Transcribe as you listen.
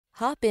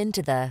Hop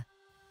into the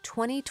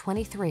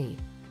 2023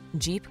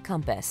 Jeep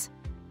Compass.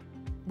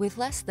 With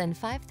less than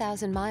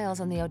 5,000 miles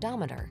on the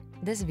odometer,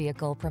 this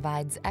vehicle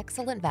provides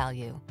excellent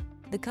value.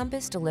 The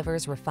Compass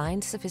delivers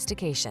refined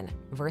sophistication,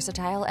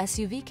 versatile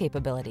SUV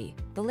capability,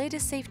 the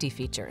latest safety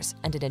features,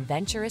 and an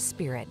adventurous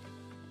spirit.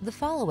 The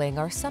following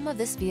are some of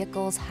this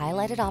vehicle's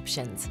highlighted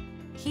options: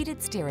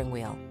 heated steering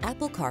wheel,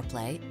 Apple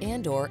CarPlay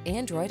and/or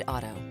Android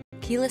Auto,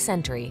 keyless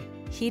entry,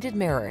 heated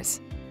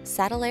mirrors,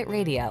 satellite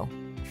radio,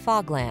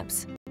 fog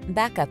lamps,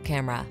 backup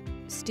camera,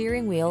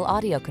 steering wheel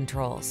audio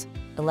controls,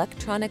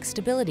 electronic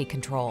stability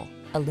control,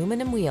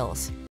 aluminum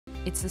wheels.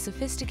 It's the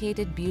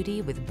sophisticated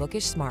beauty with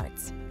bookish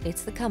smarts.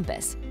 It's the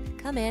Compass.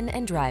 Come in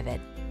and drive it.